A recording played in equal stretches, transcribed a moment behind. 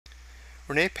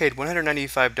Renee paid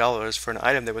 $195 for an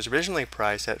item that was originally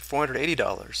priced at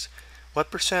 $480. What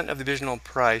percent of the original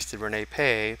price did Renee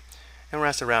pay? And we're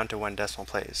asked to round to one decimal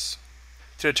place.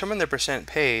 To determine the percent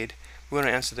paid, we want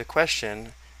to answer the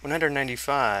question,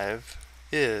 195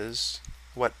 is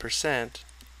what percent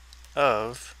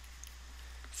of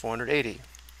 480?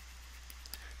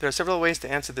 There are several ways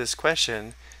to answer this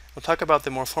question. We'll talk about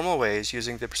the more formal ways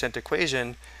using the percent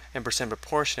equation and percent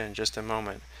proportion in just a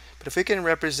moment. But if we can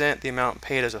represent the amount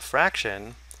paid as a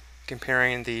fraction,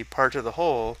 comparing the part to the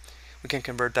whole, we can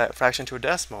convert that fraction to a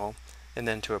decimal and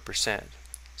then to a percent.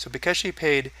 So because she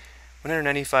paid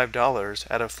 $195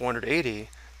 out of 480,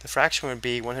 the fraction would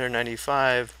be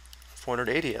 195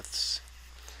 480ths.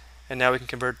 And now we can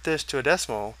convert this to a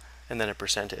decimal and then a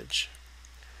percentage.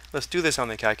 Let's do this on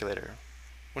the calculator.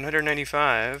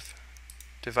 195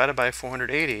 divided by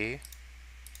 480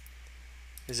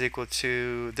 is equal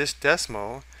to this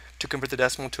decimal. To convert the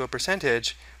decimal to a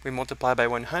percentage, we multiply by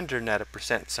 100 and add a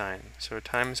percent sign. So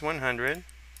times 100,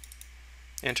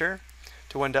 enter.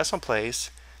 To one decimal place,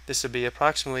 this would be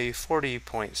approximately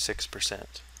 40.6%.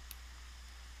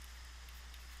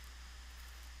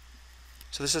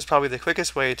 So this is probably the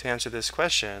quickest way to answer this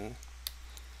question.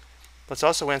 Let's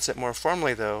also answer it more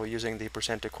formally though, using the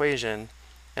percent equation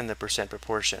and the percent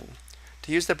proportion.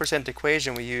 To use the percent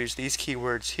equation, we use these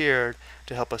keywords here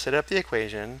to help us set up the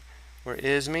equation, where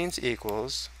is means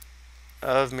equals,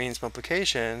 of means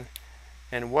multiplication,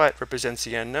 and what represents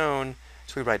the unknown,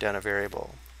 so we write down a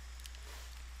variable.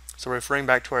 So referring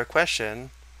back to our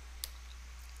question,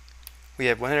 we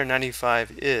have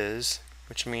 195 is,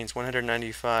 which means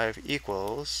 195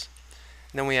 equals,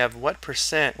 and then we have what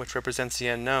percent, which represents the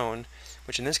unknown,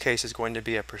 which in this case is going to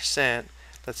be a percent.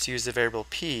 Let's use the variable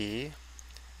p.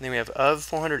 And then we have of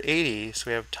 480, so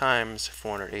we have times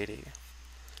 480.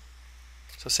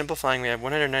 So simplifying, we have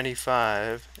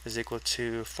 195 is equal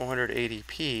to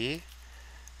 480p,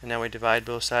 and now we divide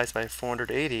both sides by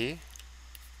 480.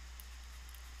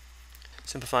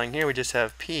 Simplifying here, we just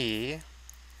have p.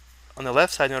 On the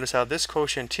left side, notice how this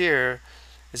quotient here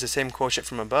is the same quotient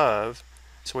from above,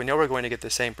 so we know we're going to get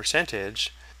the same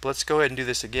percentage. But let's go ahead and do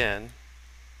this again.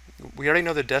 We already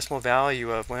know the decimal value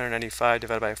of 195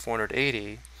 divided by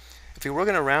 480. If we were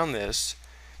going to round this,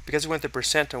 because we went the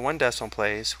percent to one decimal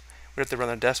place, we'd have to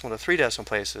round the decimal to 3 decimal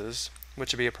places,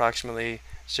 which would be approximately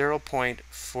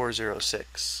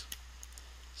 0.406.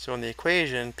 So in the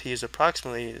equation, p is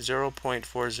approximately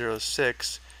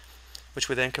 0.406, which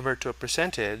we then convert to a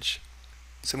percentage.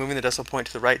 So moving the decimal point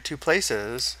to the right 2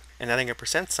 places and adding a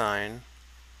percent sign,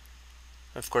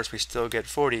 of course we still get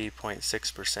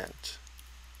 40.6%.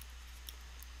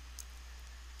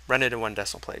 Rounded to one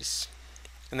decimal place.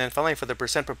 And then finally, for the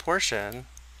percent proportion,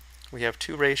 we have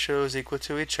two ratios equal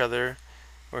to each other,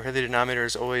 where here the denominator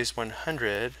is always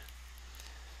 100.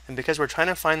 And because we're trying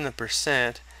to find the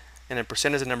percent, and a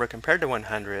percent is a number compared to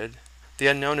 100, the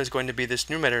unknown is going to be this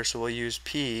numerator, so we'll use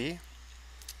p.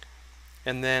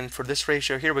 And then for this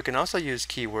ratio here, we can also use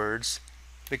keywords.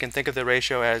 We can think of the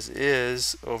ratio as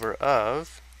is over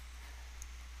of.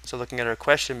 So looking at our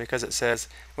question, because it says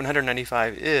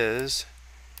 195 is,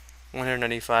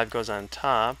 195 goes on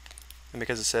top, and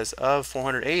because it says of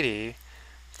 480,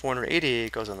 480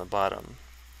 goes on the bottom.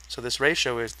 So this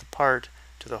ratio is the part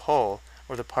to the whole,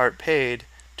 or the part paid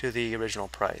to the original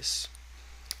price.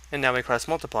 And now we cross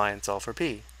multiply and solve for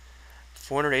p.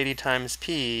 480 times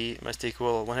p must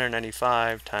equal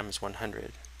 195 times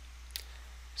 100.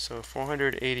 So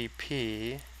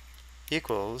 480p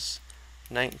equals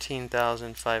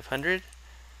 19,500.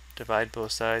 Divide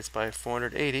both sides by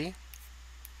 480.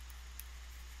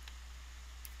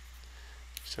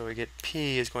 So we get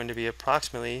p is going to be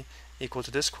approximately equal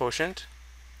to this quotient,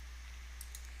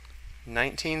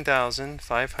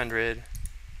 19,500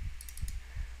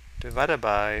 divided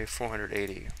by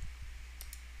 480.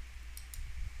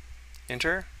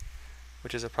 Enter,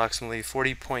 which is approximately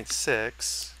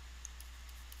 40.6,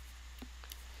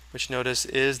 which notice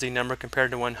is the number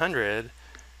compared to 100,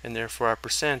 and therefore our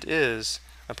percent is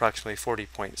approximately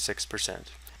 40.6%.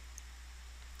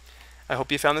 I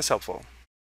hope you found this helpful.